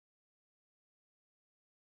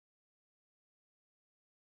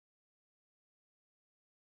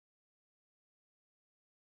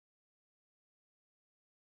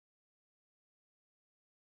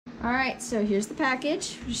All right, so here's the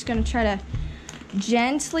package. We're just gonna try to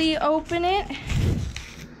gently open it.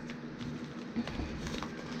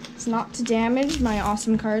 It's not to damage my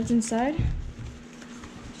awesome cards inside.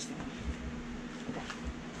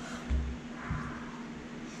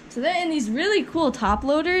 So they're in these really cool top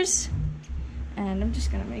loaders. And I'm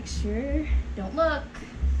just gonna make sure, don't look.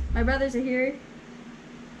 My brothers are here.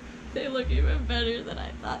 They look even better than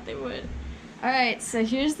I thought they would. All right, so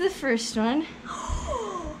here's the first one.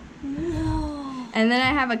 No. And then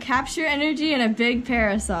I have a capture energy and a big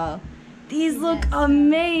parasol. These look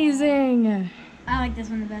amazing. I like this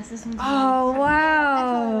one the best. This one's Oh, wow.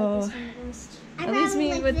 I like this one the best. At least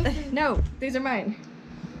me with the, no, these are mine.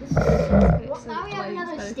 Well, now we have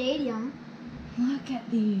another stadium. Look at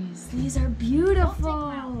these. These are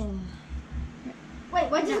beautiful. Wait,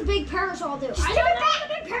 what does a big parasol do? I don't know what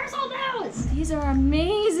a big parasol does. These are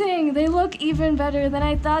amazing. They look even better than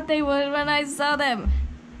I thought they would when I saw them.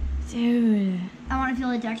 Dude. I want to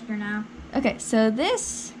feel the texture now. Okay, so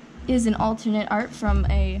this is an alternate art from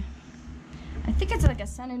I think it's like a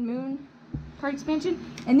Sun and Moon card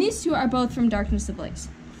expansion. And these two are both from Darkness Ablaze.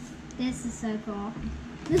 This is so cool.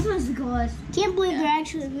 This one's the coolest. Can't believe they're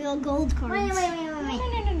actually real gold cards. Wait. No,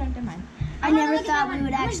 never mind. I never thought we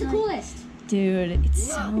would actually. The coolest. Dude, it's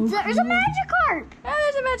so cool. There's a Magikarp.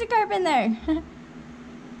 Oh, there's a Magikarp in there.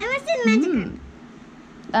 I must have Magikarp.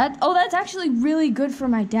 That's actually really good for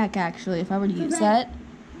my deck, actually, if I were to use that.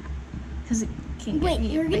 Because it can get me.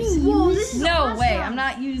 You're gonna use this? No awesome. way, I'm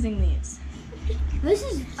not using these. This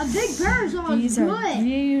is a big parasol. These are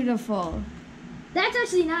beautiful. That's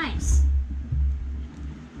actually nice.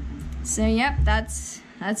 So, yep, that's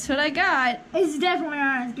what I got. It's definitely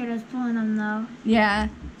not as good as pulling them, though. Yeah.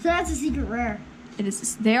 So that's a secret rare. It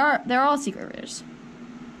is. They're all secret rares.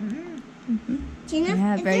 Gina,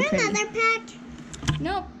 Yeah, is very there pretty. another pack?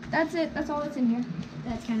 Nope, that's it. That's all that's in here.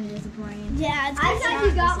 That's kind of disappointing. Yeah, I thought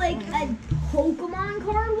you got like a Pokemon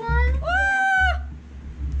card one. Ah!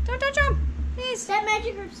 Don't touch them, please. That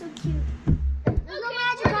Magikarp's so cute. There's no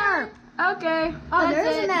Magikarp. Okay. Oh, that's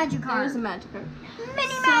there's it. a Magikarp. There's a Magikarp.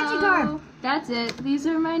 Mini Magikarp. That's it. These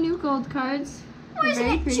are my new gold cards. Wait a Very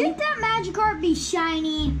second. pretty. Shouldn't that Magikarp be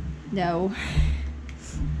shiny? No.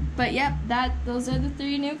 But yep, those are the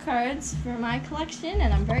 3 new cards for my collection,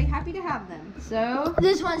 and I'm very happy to have them. So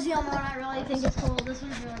This one's the only one I really think is cool. This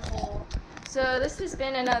one's really cool. So this has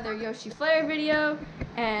been another Yoshi Flare video,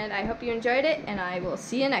 and I hope you enjoyed it, and I will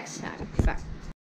see you next time. Bye.